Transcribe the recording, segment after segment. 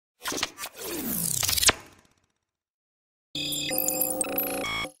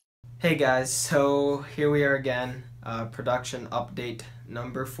Hey guys, so here we are again, production update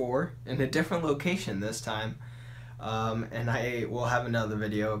number 4 in a different location this time, and I will have another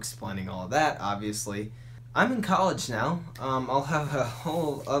video explaining all of that, obviously. I'm in college now. I'll have a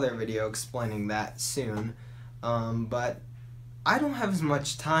whole other video explaining that soon, but I don't have as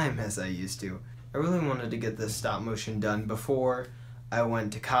much time as I used to. I really wanted to get this stop motion done before I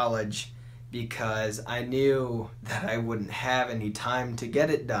went to college because I knew that I wouldn't have any time to get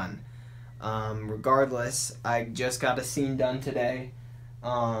it done. Regardless, I just got a scene done today.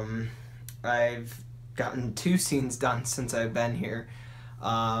 I've gotten 2 scenes done since I've been here,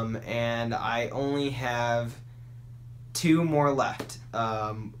 and I only have 2 more left.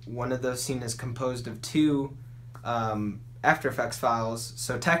 One of those scenes is composed of 2 After Effects files,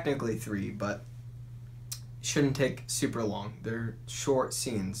 so technically 3, but shouldn't take super long. They're short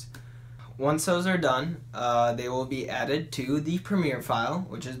scenes. Once those are done, they will be added to the Premiere file,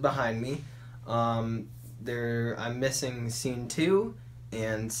 which is behind me. I'm missing scene 2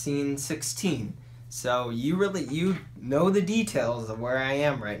 and scene 16. So you know the details of where I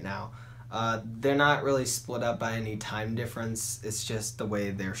am right now. They're not really split up by any time difference. It's just the way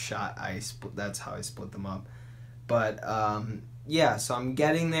they're shot. That's how I split them up. But yeah, so I'm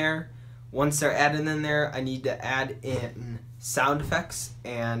getting there. Once they're added in there, I need to add in sound effects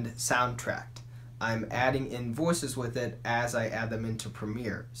and soundtrack. I'm adding in voices with it as I add them into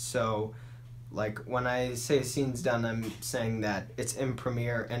Premiere. So, like, when I say a scene's done, I'm saying that it's in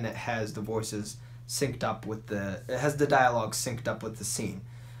Premiere and it has the voices synced up with it has the dialogue synced up with the scene.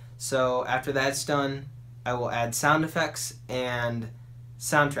 So after that's done, I will add sound effects and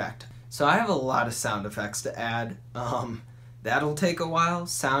soundtrack. So I have a lot of sound effects to add. That'll take a while.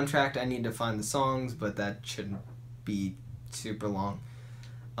 Soundtrack, I need to find the songs, but that shouldn't be super long.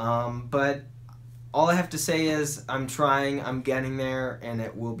 But all I have to say is I'm trying, I'm getting there, and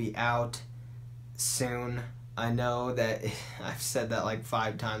it will be out soon. I know that I've said that like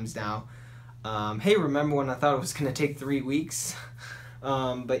 5 times now. Hey, remember when I thought it was going to take 3 weeks?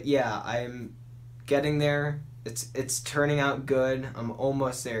 But yeah, I'm getting there. It's turning out good. I'm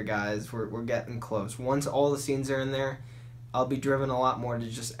almost there, guys. We're getting close. Once all the scenes are in there, I'll be driven a lot more to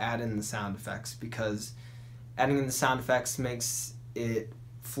just add in the sound effects, because adding in the sound effects makes it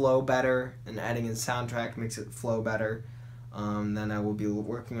flow better, and adding in soundtrack makes it flow better. Then I will be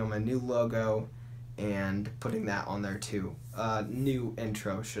working on my new logo and putting that on there too. New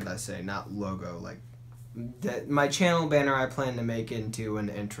intro, should I say, not logo. Like my channel banner, I plan to make into an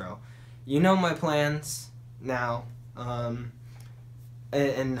intro. You know my plans now,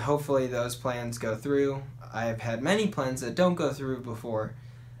 and hopefully those plans go through. I've had many plans that don't go through before,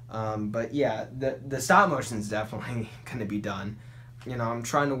 but yeah, the stop motion's definitely going to be done. You know, I'm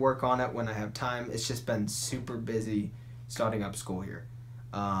trying to work on it when I have time. It's just been super busy starting up school here,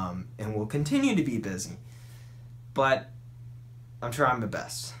 and will continue to be busy, but I'm trying my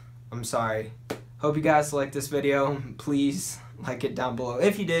best. I'm sorry. Hope you guys liked this video. Please like it down below.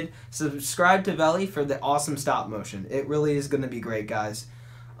 If you did, subscribe to Velly for the awesome stop motion. It really is going to be great, guys.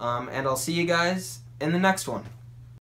 And I'll see you guys in the next one.